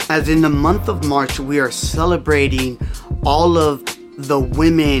as in the month of March, we are celebrating all of the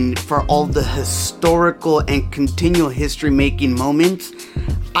women for all the historical and continual history-making moments.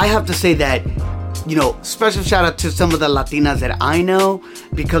 I have to say that, special shout out to some of the Latinas that I know,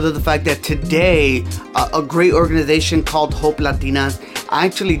 because of the fact that today, a great organization called Hope Latinas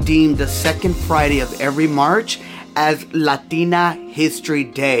actually deemed the second Friday of every March as Latina History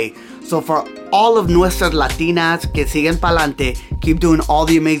Day. So for all of nuestras Latinas que siguen pa'lante, keep doing all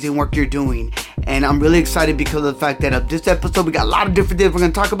the amazing work you're doing. And I'm really excited because of the fact that of this episode, we got a lot of different things we're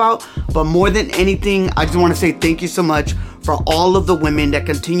going to talk about. But more than anything, I just want to say thank you so much for all of the women that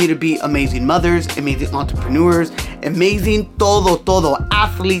continue to be amazing mothers, amazing entrepreneurs, amazing todo,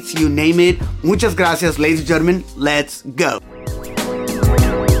 athletes, you name it. Muchas gracias, ladies and gentlemen. Let's go.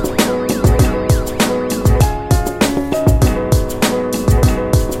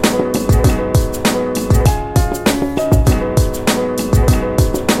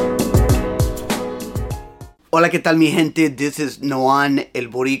 Hola, ¿qué tal mi gente? This is Noan El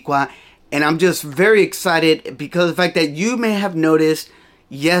Boricua, and I'm just very excited because of the fact that you may have noticed,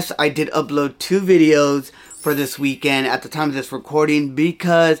 yes, I did upload 2 videos for this weekend at the time of this recording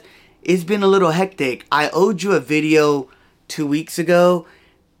because it's been a little hectic. I owed you a video 2 weeks ago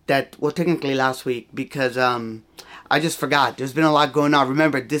technically last week because I just forgot. There's been a lot going on.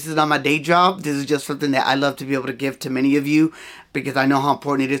 Remember, this is not my day job. This is just something that I love to be able to give to many of you because I know how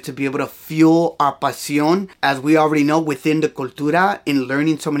important it is to be able to fuel our pasión, as we already know, within the cultura, in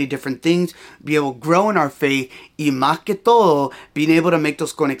learning so many different things, be able to grow in our faith, y más que todo, being able to make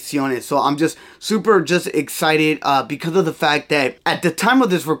those conexiones. So I'm just super excited because of the fact that at the time of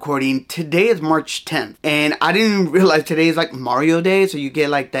this recording, today is March 10th. And I didn't even realize today is like Mario Day. So you get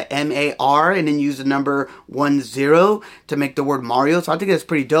like the M-A-R and then use the number 10 to make the word Mario. So I think that's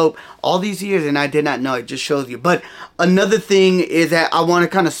pretty dope. All these years and I did not know. It just shows you. But another thing is that I want to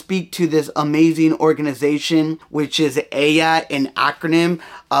kind of speak to this amazing organization, which is ELLA, an acronym,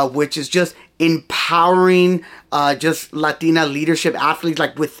 which is just empowering just Latina leadership athletes,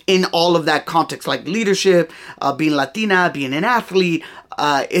 like within all of that context, like leadership, being Latina, being an athlete.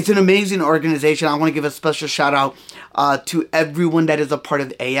 It's an amazing organization. I want to give a special shout out to everyone that is a part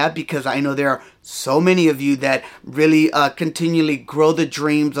of ELLA, because I know there are so many of you that really continually grow the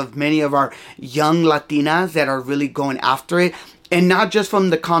dreams of many of our young Latinas that are really going after it. And not just from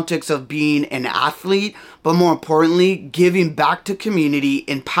the context of being an athlete, but more importantly, giving back to community,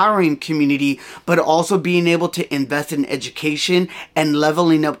 empowering community, but also being able to invest in education and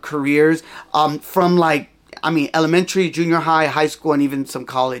leveling up careers from elementary, junior high, high school, and even some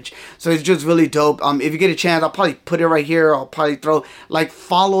college. So it's just really dope. If you get a chance, I'll probably put it right here. I'll probably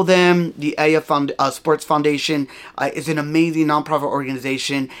follow them. The ELLA Sports Foundation is an amazing nonprofit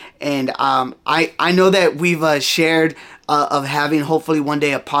organization. And I know that we've shared of having hopefully one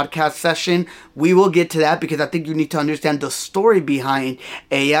day a podcast session. We will get to that because I think you need to understand the story behind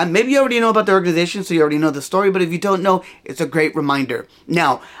ELLA. Maybe you already know about the organization, so you already know the story, but if you don't know, it's a great reminder.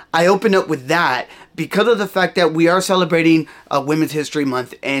 Now, I open up with that because of the fact that we are celebrating Women's History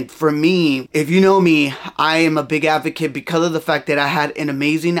Month. And for me, if you know me, I am a big advocate because of the fact that I had an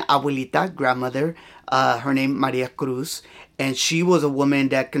amazing abuelita, grandmother, her name Maria Cruz. And she was a woman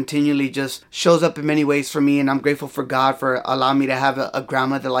that continually just shows up in many ways for me. And I'm grateful for God for allowing me to have a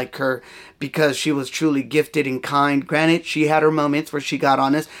grandmother like her, because she was truly gifted and kind. Granted, she had her moments where she got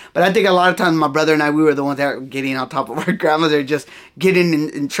on us. But I think a lot of times my brother and I, we were the ones that were getting on top of our grandmother, just getting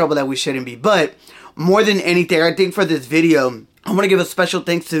in trouble that we shouldn't be. But more than anything, I think for this video, I want to give a special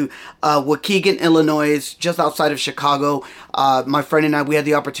thanks to Waukegan, Illinois, just outside of Chicago. My friend and I, we had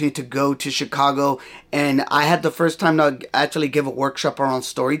the opportunity to go to Chicago, and I had the first time to actually give a workshop around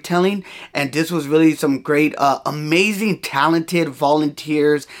storytelling. And this was really some great, amazing, talented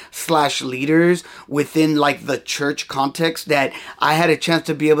volunteers / leaders within the church context, that I had a chance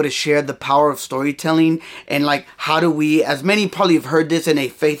to be able to share the power of storytelling. And how do we, as many probably have heard this in a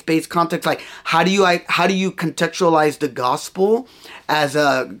faith-based context, how do you contextualize the gospel, as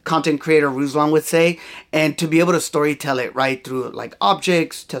a content creator Ruslan would say, and to be able to storytell it right through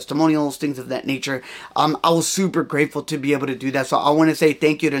objects, testimonials, things of that nature. I was super grateful to be able to do that. So I want to say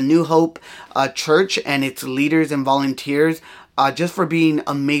thank you to New Hope Church and its leaders and volunteers. Just for being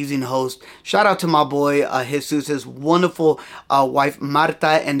amazing hosts. Shout out to my boy Jesus, his wonderful wife Marta,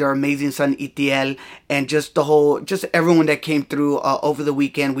 and their amazing son Itiel, and just everyone that came through over the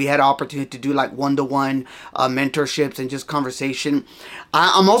weekend. We had an opportunity to do one-to-one mentorships and just conversation.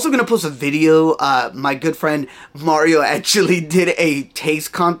 I'm also going to post a video. My good friend Mario actually did a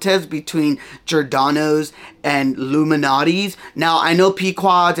taste contest between Giordano's and Illuminatis. Now, I know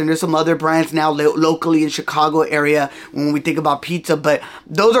Pequods and there's some other brands now locally in Chicago area when we think about pizza, but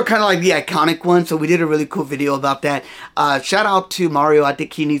those are kind of like the iconic ones. So we did a really cool video about that. Shout out to Mario. I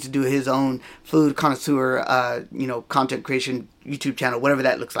think he needs to do his own food connoisseur, content creation YouTube channel, whatever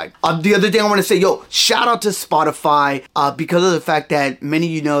that looks like. The other thing I want to say, shout out to Spotify, because of the fact that many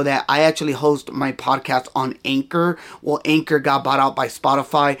of you know that I actually host my podcast on Anchor. Well, Anchor got bought out by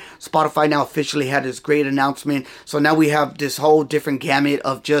Spotify. Spotify now officially had this great announcement. So now we have this whole different gamut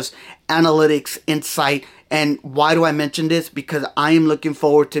of just analytics, insight. And why do I mention this? Because I am looking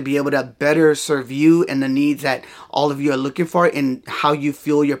forward to be able to better serve you and the needs that all of you are looking for and how you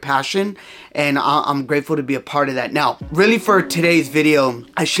fuel your passion. And I'm grateful to be a part of that. Now, really for today's video,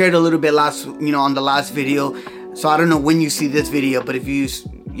 I shared a little bit on the last video. So I don't know when you see this video, but if you,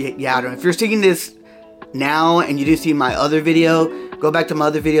 I don't know. If you're seeing this now and you didn't see my other video, go back to my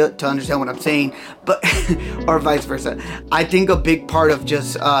other video to understand what I'm saying, but or vice versa. I think a big part of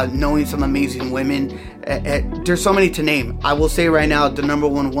just knowing some amazing women, there's so many to name. I will say right now, the number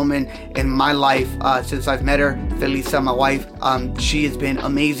one woman in my life since I've met her, Felisa, my wife, she has been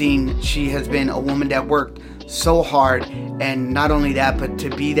amazing. She has been a woman that worked so hard, and not only that, but to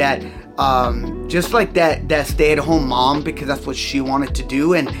be that just like that stay-at-home mom, because that's what she wanted to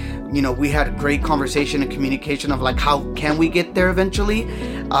do. And we had a great conversation and communication of like, how can we get there eventually?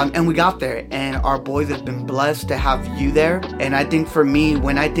 And we got there, and our boys have been blessed to have you there. And I think for me,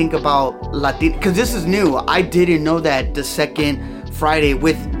 when I think about Latina, because this is new, I didn't know that the second Friday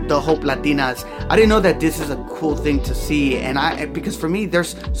with the Hope Latinas, I didn't know that this is a cool thing to see. And because for me,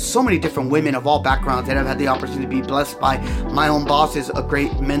 there's so many different women of all backgrounds that I've had the opportunity to be blessed by. My own boss is a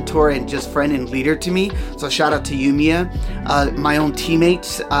great mentor and just friend and leader to me. So shout out to you, Mia. My own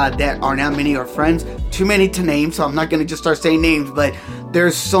teammates that are now many are friends. Too many to name, so I'm not going to just start saying names, but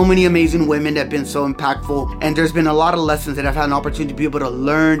there's so many amazing women that have been so impactful, and there's been a lot of lessons that I've had an opportunity to be able to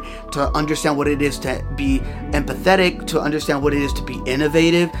learn, to understand what it is to be empathetic, to understand what it is to be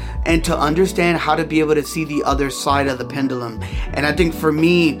innovative, and to understand how to be able to see the other side of the pendulum. And I think for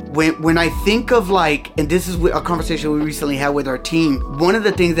me, when I think of and this is a conversation we recently had with our team, one of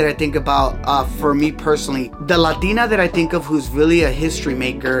the things that I think about for me personally, the Latina that I think of who's really a history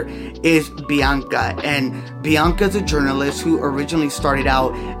maker is Bianca. And Bianca's a journalist who originally started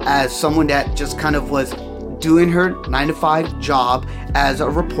out as someone that just kind of was doing her 9-to-5 job as a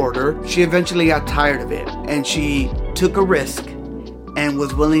reporter. She eventually got tired of it, and she took a risk and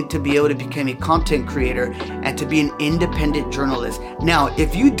was willing to be able to become a content creator and to be an independent journalist. Now,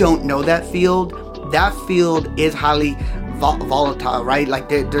 if you don't know that field is highly volatile, right? Like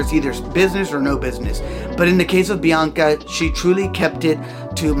there's either business or no business. But in the case of Bianca, she truly kept it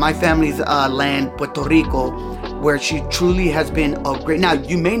to my family's land, Puerto Rico, where she truly has been a great. Now,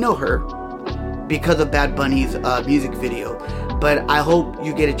 you may know her because of Bad Bunny's music video, but I hope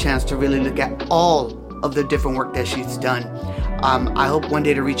you get a chance to really look at all of the different work that she's done. I hope one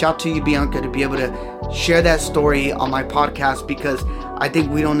day to reach out to you, Bianca, to be able to share that story on my podcast, because I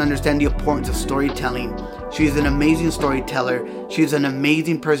think we don't understand the importance of storytelling. She's an amazing storyteller. She's an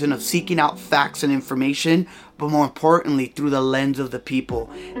amazing person of seeking out facts and information, but more importantly, through the lens of the people.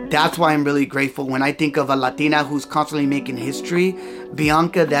 That's why I'm really grateful. When I think of a Latina who's constantly making history,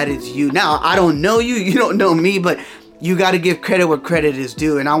 Bianca, that is you. Now, I don't know you, you don't know me, but you got to give credit where credit is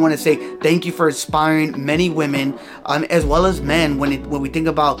due. And I want to say thank you for inspiring many women as well as men when we think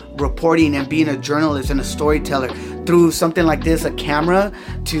about reporting and being a journalist and a storyteller through something like this, a camera,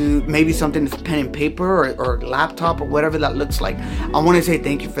 to maybe something that's pen and paper or laptop or whatever that looks like. I want to say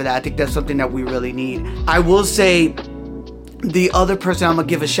thank you for that. I think that's something that we really need. I will say the other person I'm going to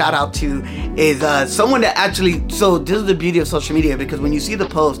give a shout out to is someone that actually, so this is the beauty of social media, because when you see the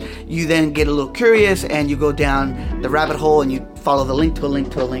post, you then get a little curious and you go down the rabbit hole and you follow the link to a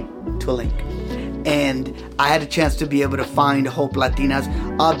link to a link to a link. And I had a chance to be able to find Hope Latinas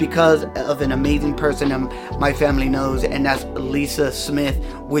because of an amazing person my family knows, and that's Lisa Smith,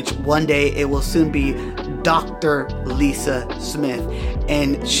 which one day it will soon be Dr. Lisa Smith.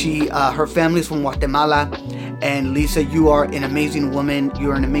 And her family's from Guatemala. And Lisa, you are an amazing woman.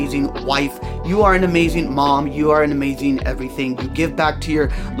 You are an amazing wife. You are an amazing mom. You are an amazing everything. You give back to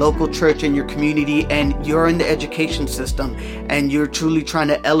your local church and your community, and you're in the education system, and you're truly trying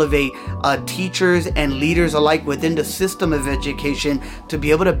to elevate teachers and leaders alike within the system of education to be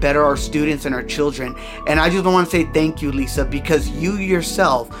able to better our students and our children. And I just want to say thank you, Lisa, because you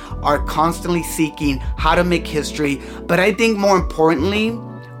yourself are constantly seeking how to make history. But I think more importantly,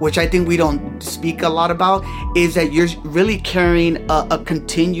 which I think we don't speak a lot about, is that you're really carrying a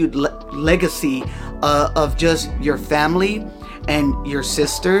continued legacy of just your family and your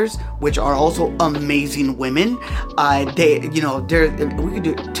sisters, which are also amazing women. We could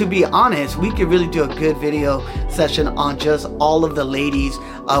do, to be honest, we could really do a good video session on just all of the ladies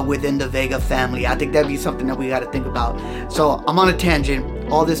within the Vega family. I think that'd be something that we got to think about. So I'm on a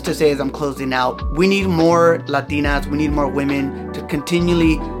tangent. All this to say, as I'm closing out, we need more Latinas, we need more women to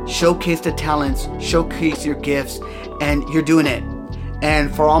continually showcase the talents, showcase your gifts, and you're doing it.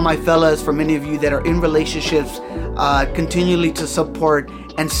 And for all my fellas, for many of you that are in relationships, continually to support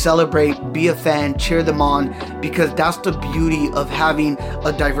and celebrate, be a fan, cheer them on, because that's the beauty of having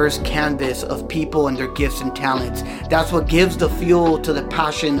a diverse canvas of people and their gifts and talents. That's what gives the fuel to the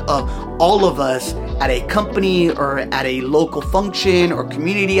passion of all of us at a company or at a local function or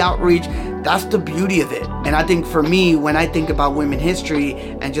community outreach. That's the beauty of it. And I think for me, when I think about women history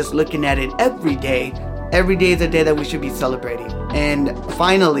and just looking at it every day is a day that we should be celebrating. And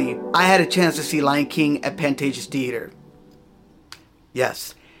finally, I had a chance to see Lion King at Pantages Theater.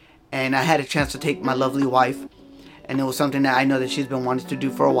 Yes. And I had a chance to take my lovely wife. And it was something that I know that she's been wanting to do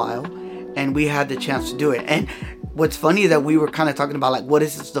for a while. And we had the chance to do it. And what's funny is that we were kind of talking about, like, what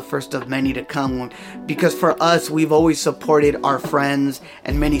is this, the first of many to come? Because for us, we've always supported our friends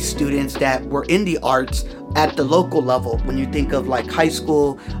and many students that were in the arts at the local level. When you think of like high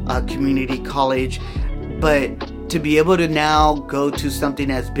school, community college. But to be able to now go to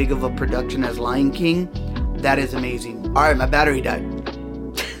something as big of a production as Lion King, that is amazing. All right, my battery died.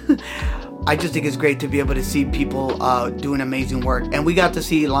 I just think it's great to be able to see people doing amazing work. And we got to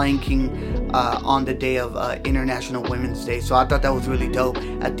see Lion King on the day of International Women's Day. So I thought that was really dope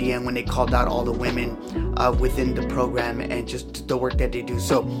at the end when they called out all the women within the program and just the work that they do.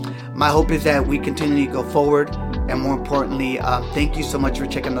 So my hope is that we continue to go forward. And more importantly, thank you so much for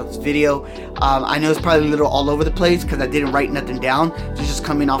checking out this video. I know it's probably a little all over the place because I didn't write nothing down. It's just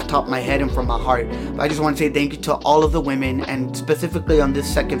coming off the top of my head and from my heart. But I just want to say thank you to all of the women, and specifically on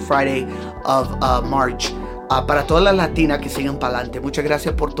this second Friday of March. Para todas las latinas que sigan para adelante. Muchas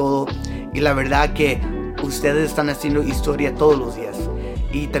gracias por todo. Y la verdad que ustedes están haciendo historia todos los días.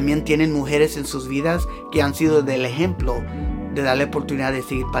 Y también tienen mujeres en sus vidas que han sido del ejemplo de darle oportunidad de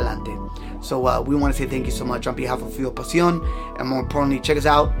seguir para adelante. So we want to say thank you so much on behalf of Fuel Pasión. And more importantly, check us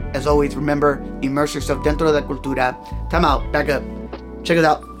out. As always, remember, immerse yourself dentro de la cultura. Time out, back up. Check us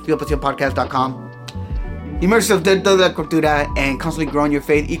out, fuelpasionpodcast.com. Immerse yourself dentro de la cultura and constantly grow in your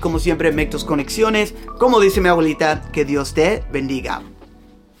faith. Y como siempre, make tus conexiones. Como dice mi abuelita, que Dios te bendiga.